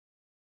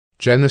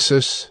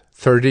Genesis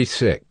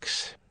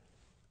 36.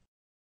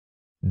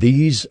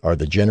 These are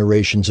the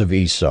generations of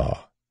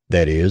Esau,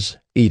 that is,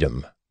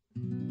 Edom.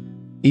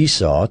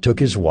 Esau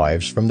took his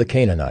wives from the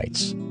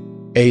Canaanites: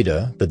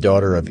 Adah, the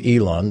daughter of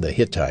Elon the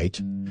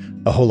Hittite;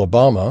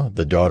 Aholibamah,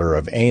 the daughter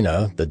of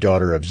Anah, the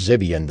daughter of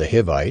Zibeon the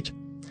Hivite;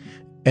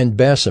 and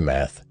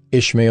Basemath,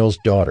 Ishmael's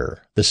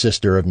daughter, the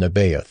sister of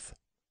Nebaioth.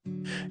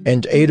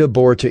 And Adah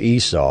bore to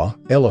Esau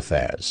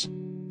Eliphaz.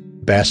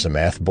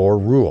 Basemath bore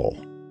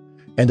Reuel.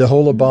 And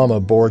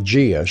Aholibamah bore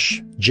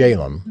Jeush,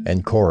 Jalam,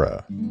 and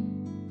Korah.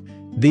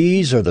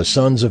 These are the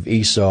sons of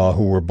Esau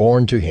who were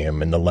born to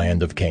him in the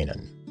land of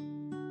Canaan.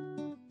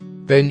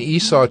 Then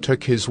Esau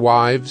took his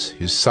wives,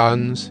 his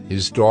sons,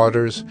 his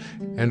daughters,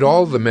 and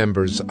all the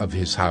members of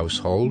his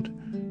household,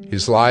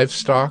 his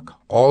livestock,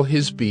 all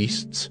his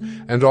beasts,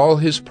 and all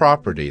his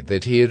property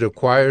that he had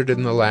acquired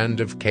in the land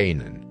of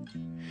Canaan.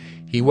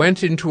 He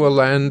went into a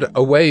land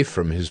away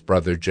from his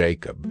brother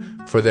Jacob,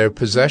 for their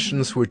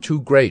possessions were too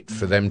great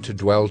for them to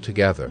dwell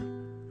together.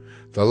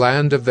 The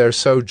land of their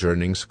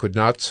sojournings could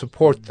not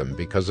support them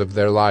because of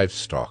their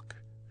livestock.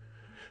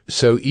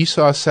 So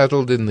Esau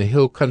settled in the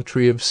hill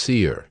country of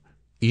Seir.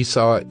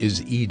 Esau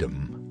is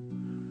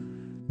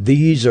Edom.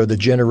 These are the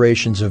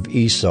generations of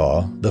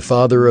Esau, the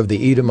father of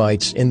the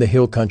Edomites in the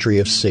hill country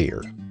of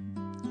Seir.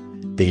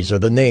 These are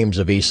the names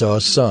of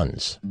Esau's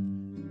sons: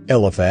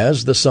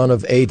 Eliphaz, the son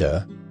of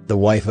Adah, the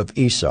wife of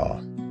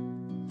Esau;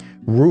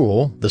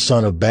 Reuel, the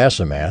son of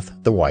Basemath,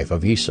 the wife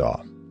of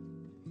Esau.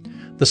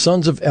 The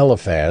sons of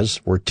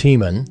Eliphaz were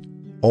Teman,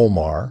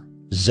 Omar,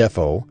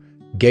 Zepho,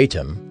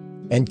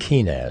 Gatam, and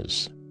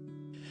Kenaz.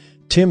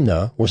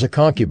 Timnah was a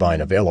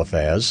concubine of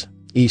Eliphaz,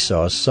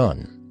 Esau's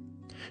son.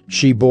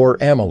 She bore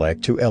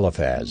Amalek to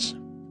Eliphaz.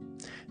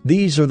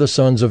 These are the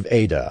sons of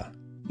Adah,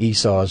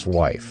 Esau's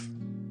wife.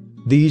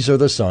 These are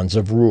the sons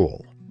of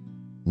Reuel: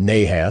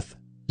 Nahath,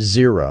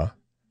 Zerah,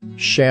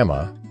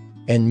 Shammah,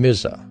 and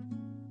Mizah.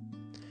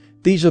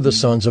 These are the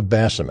sons of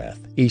Basemath,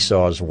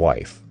 Esau's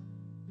wife.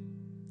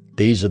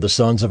 These are the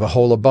sons of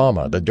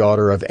Aholibamah, the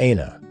daughter of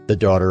Anah, the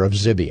daughter of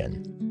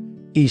Zibeon,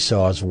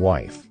 Esau's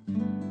wife.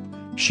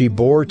 She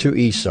bore to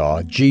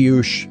Esau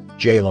Jeush,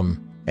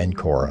 Jalam, and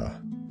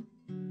Korah.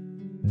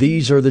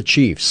 These are the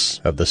chiefs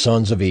of the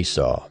sons of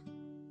Esau.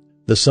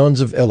 The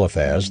sons of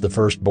Eliphaz, the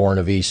firstborn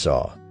of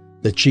Esau,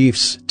 the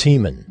chiefs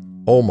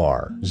Teman,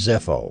 Omar,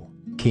 Zepho,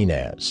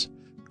 Kenaz,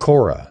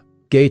 Korah,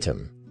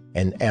 Gatam,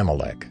 and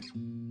Amalek.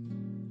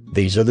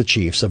 These are the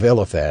chiefs of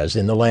Eliphaz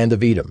in the land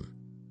of Edom.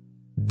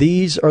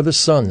 These are the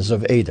sons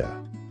of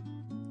Adah.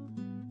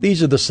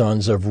 These are the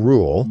sons of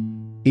Reuel,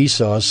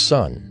 Esau's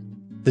son,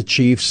 the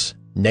chiefs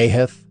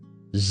Nahath,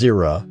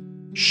 Zerah,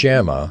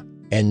 Shammah,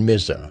 and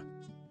Mizah.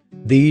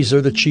 These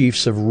are the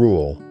chiefs of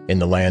Reuel in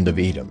the land of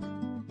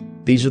Edom.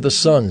 These are the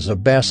sons of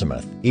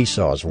Basemath,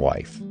 Esau's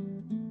wife.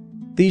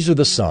 These are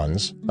the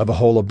sons of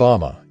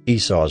Aholibamah,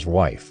 Esau's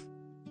wife,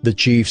 the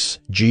chiefs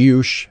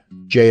Jeush,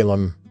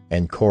 Jalam,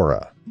 and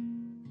Korah.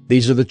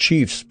 These are the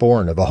chiefs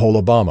born of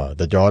Aholibamah,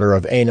 the daughter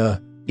of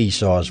Anah,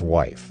 Esau's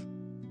wife.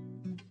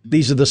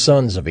 These are the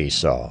sons of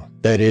Esau,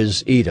 that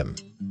is, Edom,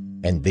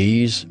 and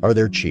these are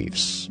their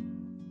chiefs.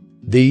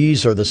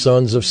 These are the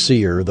sons of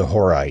Seir the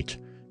Horite,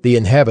 the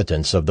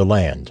inhabitants of the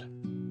land: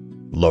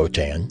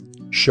 Lotan,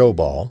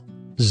 Shobal,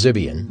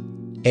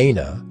 Zibeon,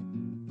 Anah,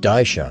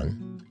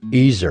 Dishon,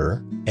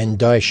 Ezer, and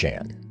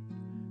Dishan.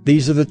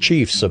 These are the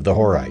chiefs of the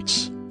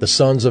Horites, the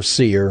sons of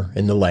Seir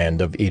in the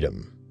land of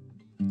Edom.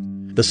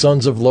 The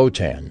sons of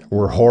Lotan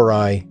were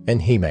Hori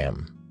and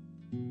Hemam.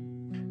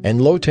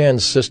 And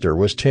Lotan's sister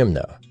was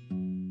Timnah.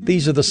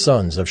 These are the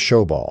sons of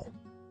Shobal: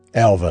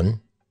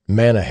 Alvan,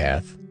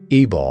 Manahath,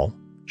 Ebal,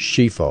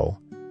 Shepho,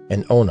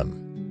 and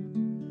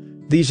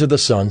Onam. These are the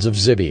sons of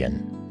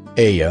Zibeon: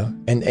 Aya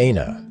and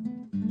Anah.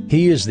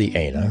 He is the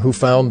Anah who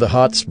found the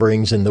hot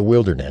springs in the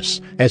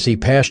wilderness as he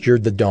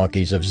pastured the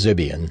donkeys of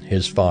Zibeon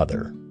his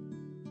father.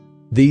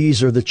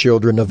 These are the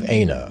children of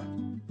Anah: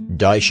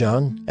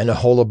 Dishon and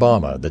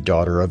Aholibamah, the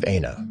daughter of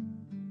Anah.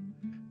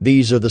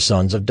 These are the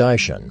sons of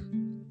Dishon: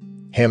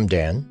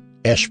 Hemdan,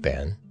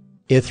 Eshban,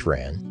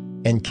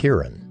 Ithran, and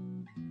Kiran.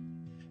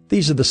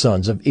 These are the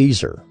sons of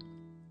Ezer: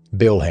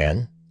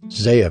 Bilhan,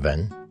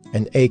 Zaavan,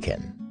 and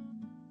Achan.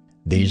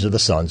 These are the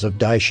sons of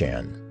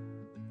Dishan: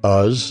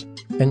 Uz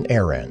and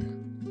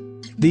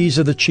Aran. These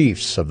are the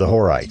chiefs of the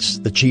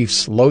Horites, the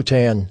chiefs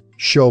Lotan,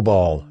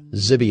 Shobal,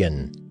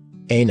 Zibeon,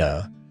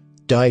 Anah,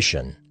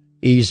 Dishon,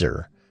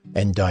 Ezer,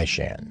 and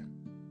Dishan.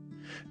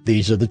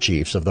 These are the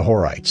chiefs of the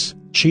Horites,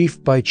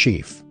 chief by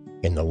chief,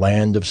 in the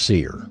land of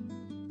Seir.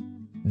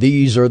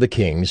 These are the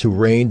kings who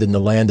reigned in the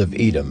land of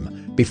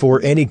Edom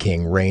before any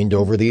king reigned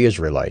over the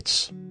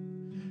Israelites.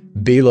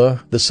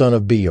 Bela, the son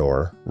of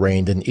Beor,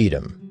 reigned in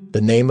Edom,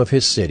 the name of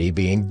his city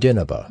being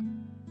Dinhabah.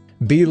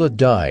 Bela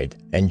died,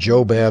 and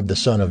Jobab the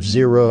son of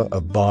Zerah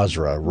of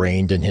Bozrah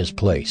reigned in his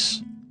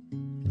place.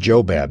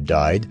 Jobab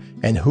died,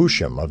 and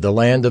Husham of the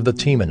land of the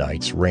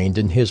Temanites reigned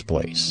in his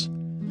place.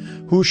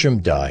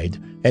 Husham died,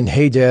 and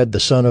Hadad the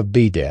son of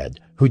Bedad,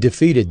 who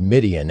defeated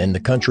Midian in the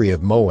country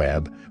of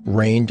Moab,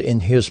 reigned in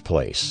his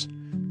place.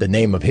 the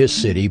name of his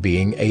city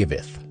being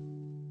Avith.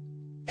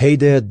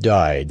 Hadad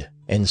died,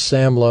 and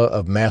Samlah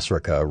of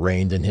Masrekah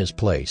reigned in his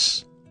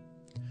place.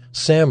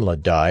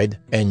 Samlah died,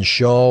 and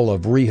Shaul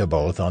of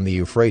Rehoboth on the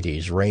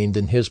Euphrates reigned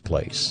in his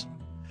place.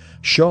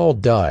 Shaul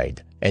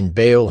died, and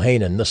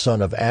Baal-Hanan the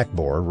son of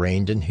Achbor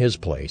reigned in his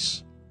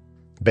place.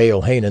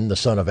 Baal-Hanan the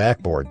son of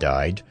Achbor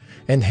died,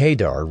 and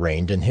Hadar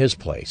reigned in his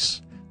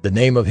place, the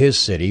name of his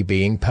city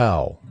being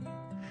Pau.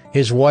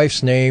 His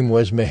wife's name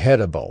was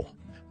Mehetabel,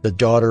 the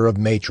daughter of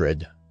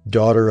Matred,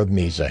 daughter of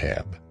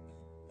Mezahab.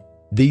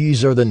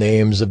 These are the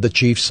names of the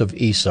chiefs of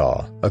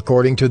Esau,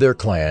 according to their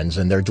clans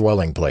and their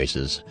dwelling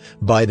places,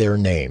 by their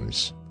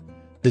names.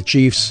 The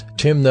chiefs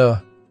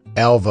Timnah,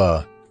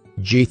 Alva,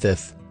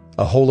 Jetheth,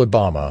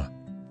 Aholibamah,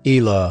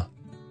 Elah,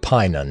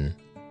 Pinon,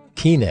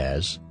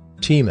 Kenaz,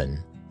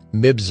 Teman,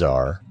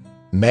 Mibzar,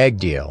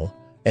 Magdiel,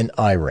 and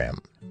Iram.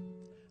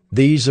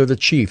 These are the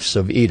chiefs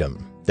of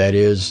Edom, that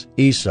is,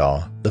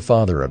 Esau, the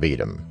father of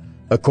Edom,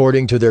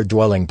 according to their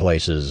dwelling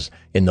places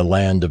in the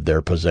land of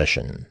their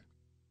possession.